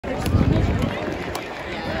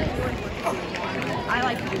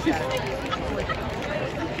like to do that.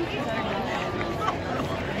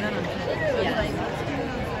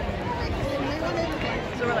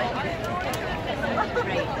 So we're like,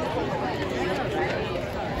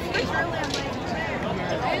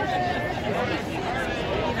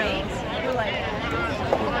 right. We're like,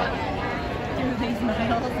 do these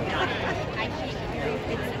miles.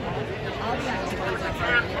 All the activities are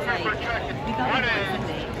fun. It's like, we got one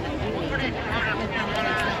Sunday,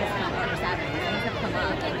 Saturday. Things have come up,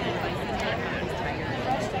 and then I see that he's tired.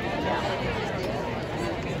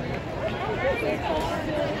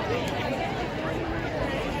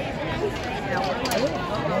 Now we're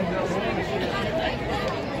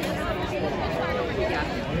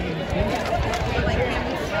like,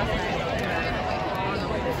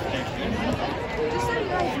 just so you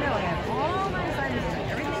guys know, I have all my assignments done.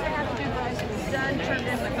 Everything I have to do, guys, is done, turned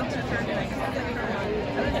in, my books are turned in, I just have to turn on.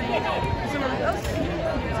 So we're like, oh,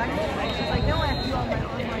 she's like, no, I have to do all my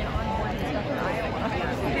online onboarding stuff in Iowa.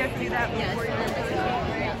 You have to do that before you leave.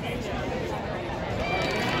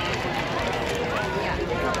 Yeah,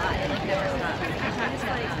 it's a lot. It like never stops. It's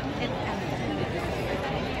like,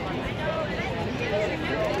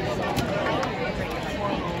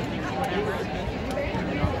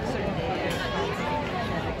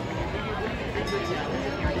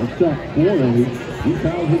 That's that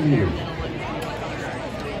 2,000 meters.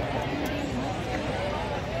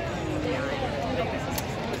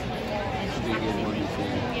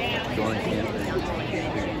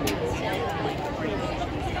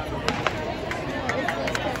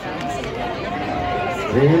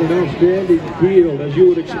 And an outstanding field, as you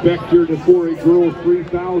would expect here to 4A girls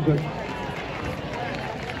 3,000.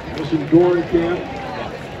 Madison Dornkamp,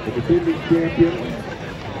 the defending champion.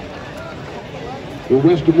 The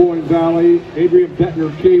West Des Moines Valley, Adrian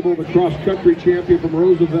Bettner-Cable, the cross-country champion from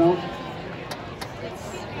Roosevelt.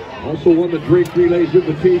 Also won the Drake Relays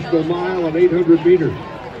Invitational Mile on 800 meters.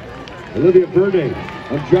 Olivia Verde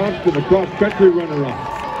of Johnston, the cross-country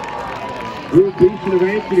runner-up. Drew Beeson of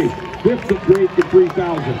Ankeny, 5th at Drake at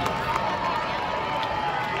 3,000.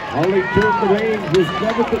 Harley Turk of Ames was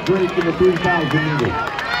 7th at Drake in the 3,000 meters.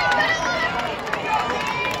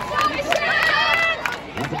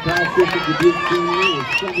 Kyle Fisher, the Duke Senior, was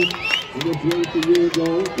 7th in this race a year ago.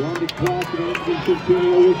 Rondi Clark and Anthony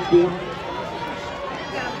Centennial was 5th.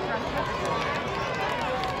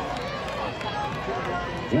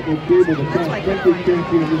 Bettner-Cable, the cross-country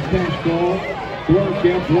champion in this past fall.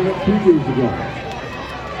 Dornkamp won it 2 years ago.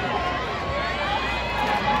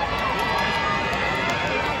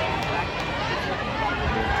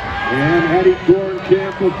 And Addie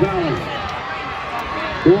Dornkamp of Valley.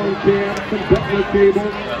 Dornkamp and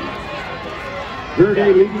Bettner-Cable. Verde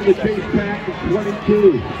leading the chase pack at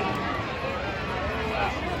 22.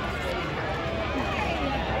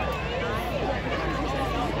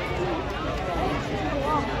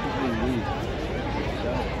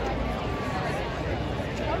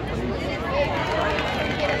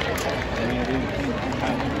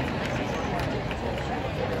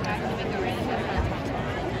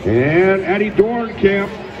 And Addie Dornkamp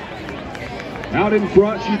out in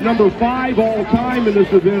front. She's number 5 all time in this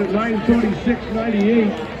event at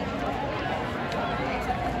 9:36.98.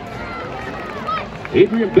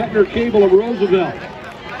 Adrian Bettner-Cable of Roosevelt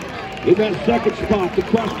in that second spot, the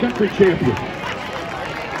cross-country champion.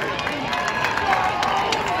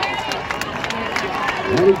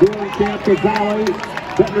 Addie Dornkamp of Valley,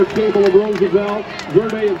 Bettner-Cable of Roosevelt,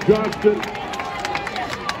 Verde of Johnston.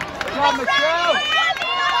 Come on, Michelle!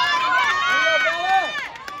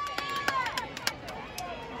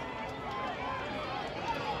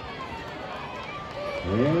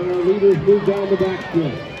 And our leaders move down the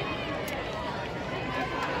backstretch.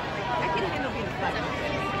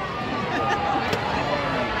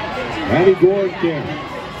 Addie Dornkamp,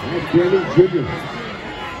 outstanding junior.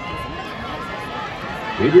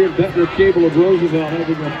 Adrian Bettner-Cable of Roosevelt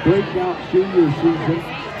having a breakout senior season.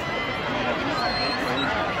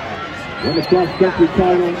 Won the cross-country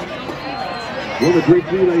title. Won the Drake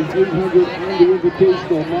Relays 800 and the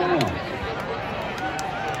Invitational Mile.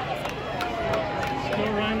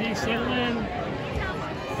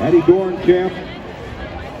 Addie Dornkamp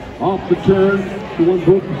off the turn. She won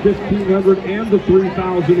both the 1,500 and the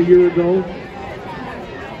 3,000 a year ago.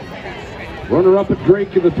 Runner-up at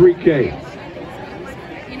Drake in the 3K.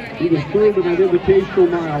 He was 3rd in that Invitational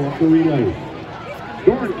Mile up the relay.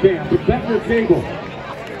 Dornkamp and Bettner-Cable.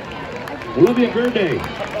 Olivia Verde.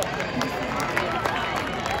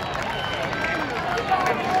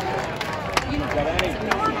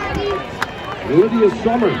 Olivia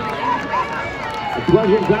Summers. The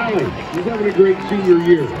Pleasant Valley. She's having a great senior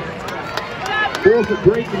year. Fourth at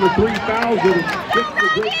break in the 3,000. Sixth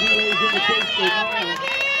at break relays in the case for mile.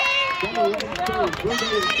 Summer running third. Verde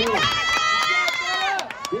in fourth.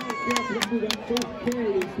 Verde Camp looking for that first K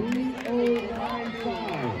in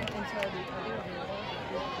 3:09.5.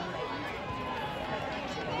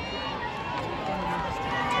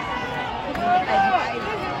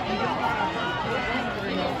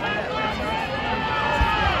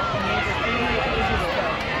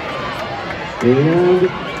 And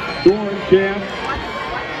Dorncamp.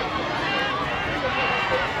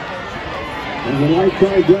 And the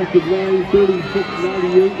lifetime best of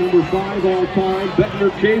 9:36.98, number 5 all time.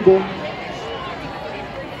 Bettner Cable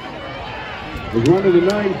is running the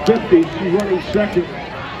 9:50. She's running second.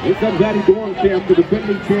 Here comes Addie Dorncamp, the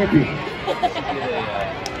defending champion.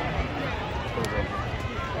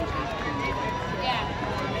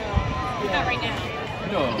 Not right now.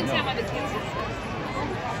 No, You can tell by the skins.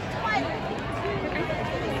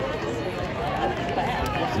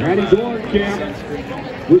 Addie Dorncamp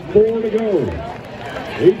with 4 to go.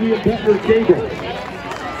 Adrian Bettner Cable.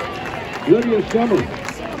 Lydia Summer.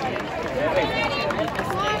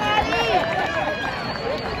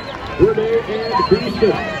 Verde and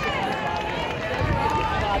Beeson.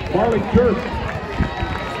 Marley Turk.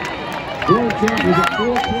 Dorncamp is at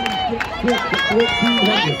 4:26.6 at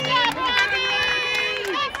 1,400.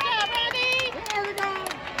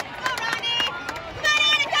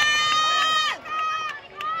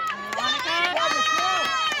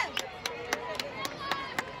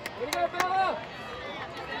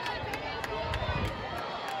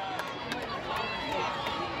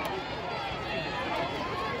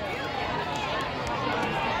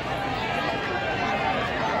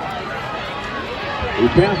 We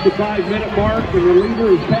passed the 5-minute mark, and the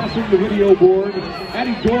leader is passing the video board.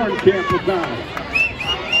 Addie Dorncamp is down.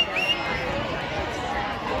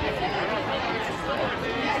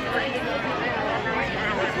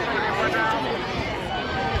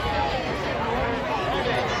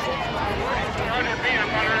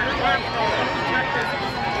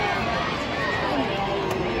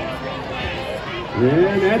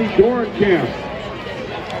 And Addie Dorncamp.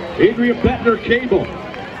 Adrian Bettner Cable.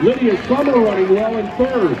 Lydia Summer running well in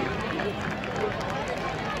third.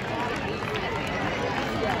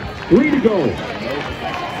 3 to go.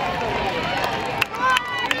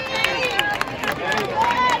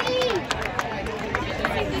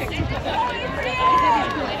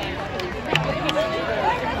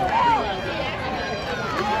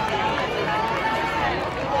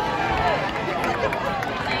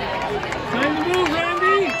 Time to move,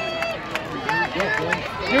 Randy.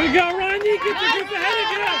 Here we go, Randy. Get the ahead of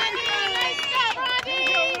it.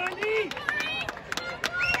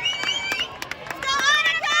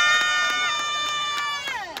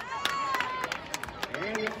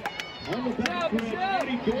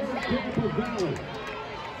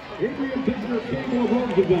 Adrian Bettner Cable of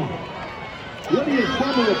Roosevelt. Lydia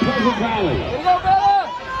Summer of Pleasant Valley.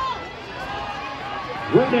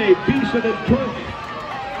 Verde, Beeson, and Turk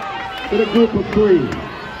in a group of 3.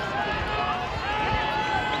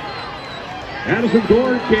 Addison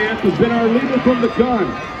Dorncamp has been our leader from the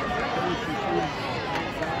gun.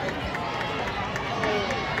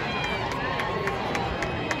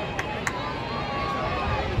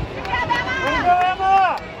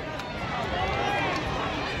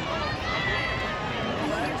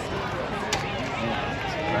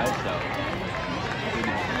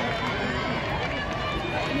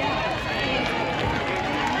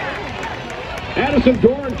 Addison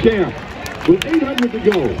Dorncamp with 800 to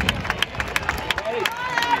go.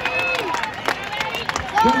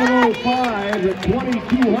 7:05 at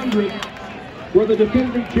 2,200 for the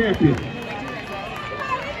defending champion.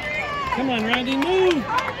 Come on, Randy, move.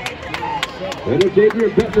 And it's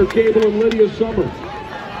Adrian Bettner Cable and Lydia Summer.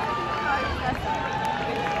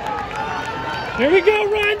 Here we go,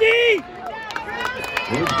 Randy.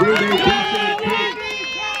 It's Verde, Beeson, and Turk.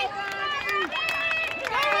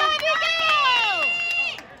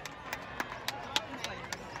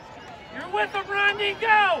 With him, Randy,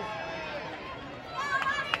 go!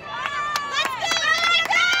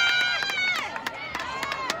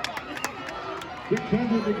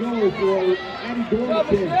 600 to go for Addie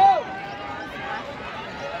Dorncamp.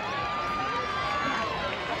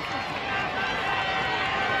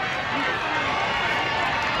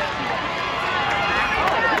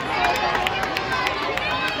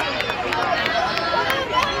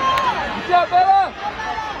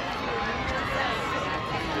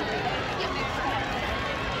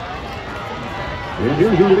 And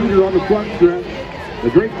here's your leader on the front stretch, the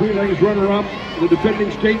Great Relays runner-up, the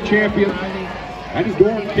defending state champion, Addie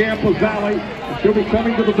Dorncamp of Valley, and she'll be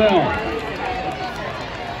coming to the bell.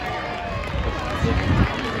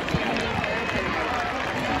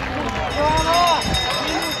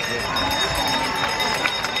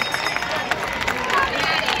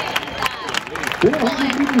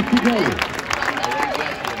 meters to go.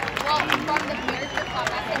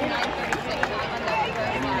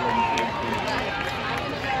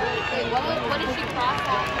 What did she cross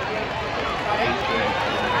at?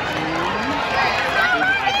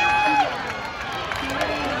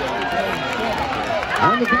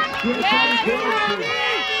 On the back stretch, Eddie Gorham.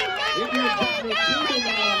 Indians got their single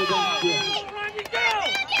now on the back stretch. Randy, go!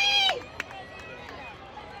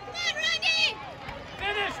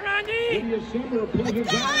 Finish, Randy! Lydia Summer of Pleasant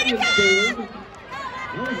Valley in third.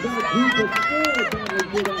 There's got a group of four battling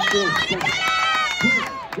for that fourth spot. Chris,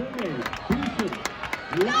 Gray, Beeson,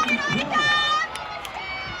 Lonnie Clark.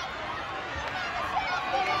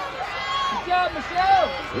 Good job, Michelle!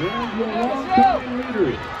 And your long-time leader,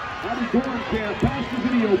 Abby Gorenkamp, past the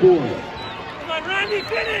video board. Come on, Randy,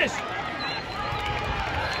 finish!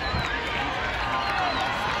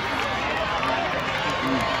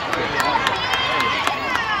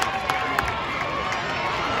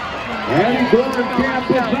 Abby Gorenkamp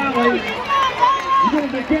of Valley. You're going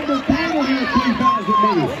to defend the title here, 3,000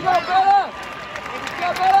 meters. Go, Bella! Go,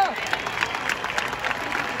 Bella!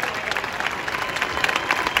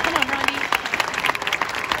 Come on, Randy.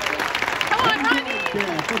 Come on, Randy.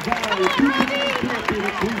 Gorenkamp of Valley, two-time champion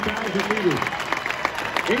at 3,000 meters.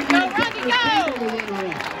 Go, Randy, go!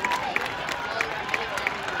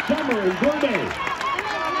 Summer and Gourmet.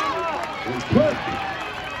 And Kirk.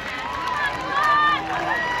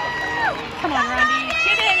 Come on, Randy.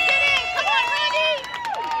 Get in, get in. Come on, Randy.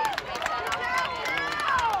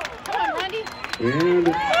 Come on, Randy. And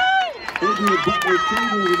Andrea Butler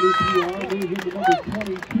Sable with a new PR, moves into number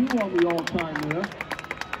 22 on the all-time list.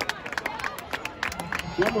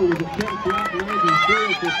 Summer was a 10th lap, Randy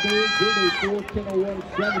third for third, Gourmet fourth,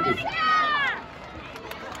 10:01.70.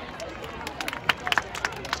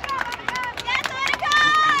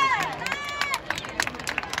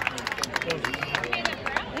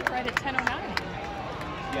 I think right at 10:09.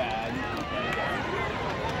 Yeah.